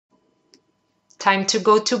Time to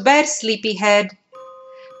go to bed, sleepyhead.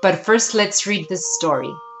 But first, let's read this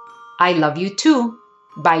story. I Love You Too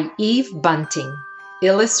by Eve Bunting,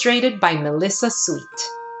 illustrated by Melissa Sweet.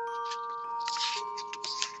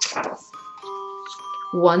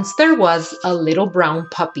 Once there was a little brown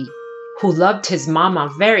puppy who loved his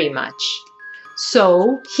mama very much.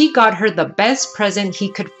 So he got her the best present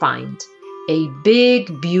he could find, a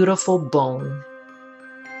big, beautiful bone.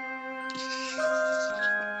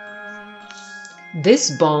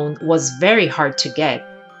 This bone was very hard to get.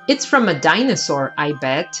 It's from a dinosaur, I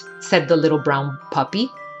bet, said the little brown puppy.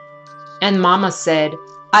 And Mama said,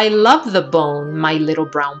 I love the bone, my little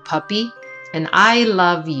brown puppy, and I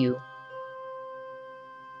love you.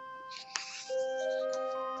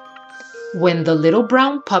 When the little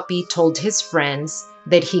brown puppy told his friends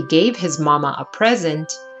that he gave his mama a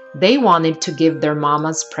present, they wanted to give their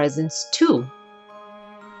mamas presents too.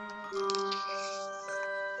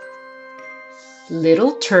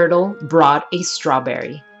 Little Turtle brought a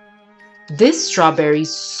strawberry. This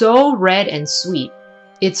strawberry's so red and sweet.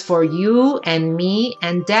 It's for you and me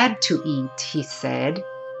and Dad to eat, he said.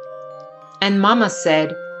 And Mama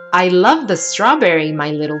said, I love the strawberry,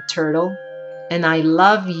 my little turtle, and I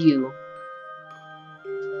love you.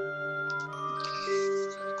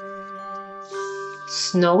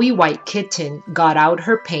 Snowy White Kitten got out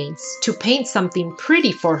her paints to paint something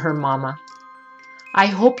pretty for her mama. I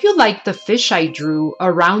hope you like the fish I drew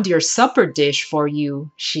around your supper dish for you,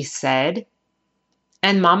 she said.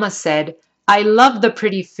 And Mama said, I love the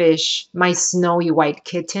pretty fish, my Snowy White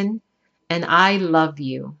Kitten, and I love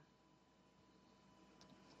you.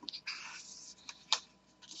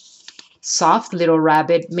 Soft Little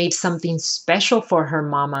Rabbit made something special for her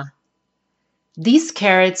mama. These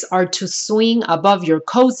carrots are to swing above your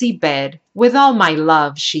cozy bed with all my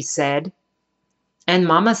love, she said. And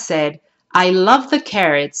Mama said, I love the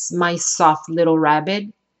carrots, my soft little rabbit,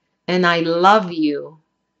 and I love you.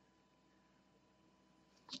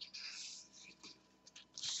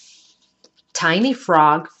 Tiny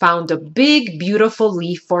Frog found a big, beautiful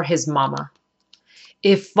leaf for his mama.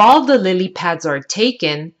 If all the lily pads are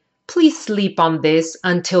taken, please sleep on this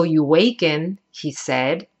until you waken, he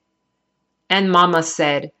said. And Mama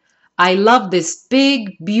said, I love this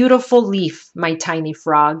big, beautiful leaf, my tiny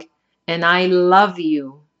frog, and I love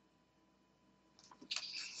you.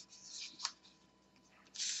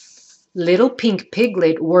 Little Pink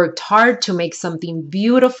Piglet worked hard to make something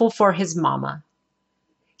beautiful for his mama.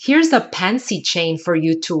 Here's a pansy chain for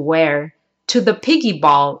you to wear to the piggy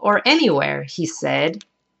ball or anywhere, he said.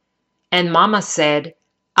 And Mama said,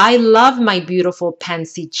 I love my beautiful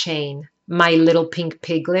pansy chain, my little pink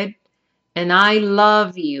piglet, and I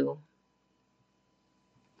love you.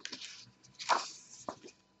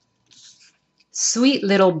 Sweet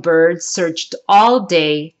little birds searched all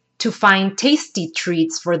day to find tasty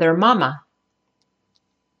treats for their mama.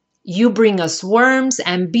 You bring us worms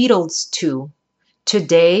and beetles too.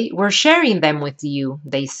 Today we're sharing them with you,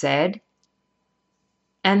 they said.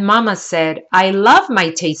 And Mama said, I love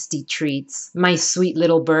my tasty treats, my sweet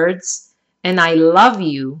little birds, and I love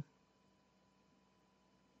you.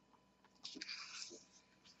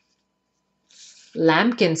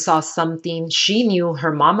 Lambkin saw something she knew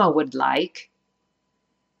her mama would like.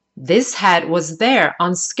 This hat was there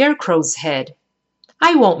on Scarecrow's head.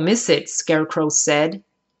 I won't miss it, Scarecrow said.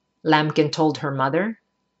 Lambkin told her mother.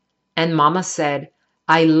 And Mama said,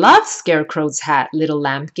 I love Scarecrow's hat, little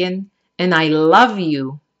Lambkin, and I love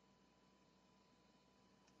you.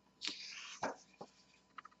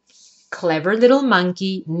 Clever little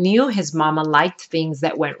monkey knew his mama liked things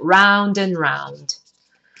that went round and round.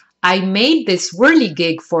 I made this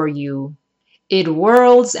whirligig for you. It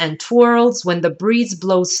whirls and twirls when the breeze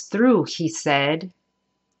blows through, he said.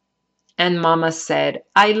 And Mama said,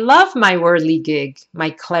 I love my whirligig,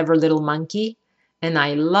 my clever little monkey, and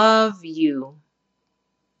I love you.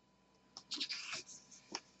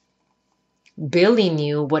 Billy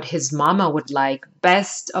knew what his mama would like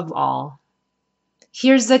best of all.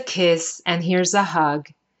 Here's a kiss and here's a hug,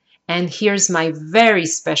 and here's my very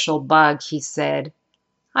special bug, he said.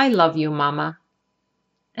 I love you, Mama.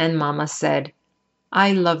 And Mama said,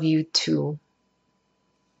 I love you too.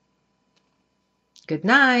 Good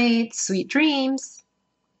night, sweet dreams.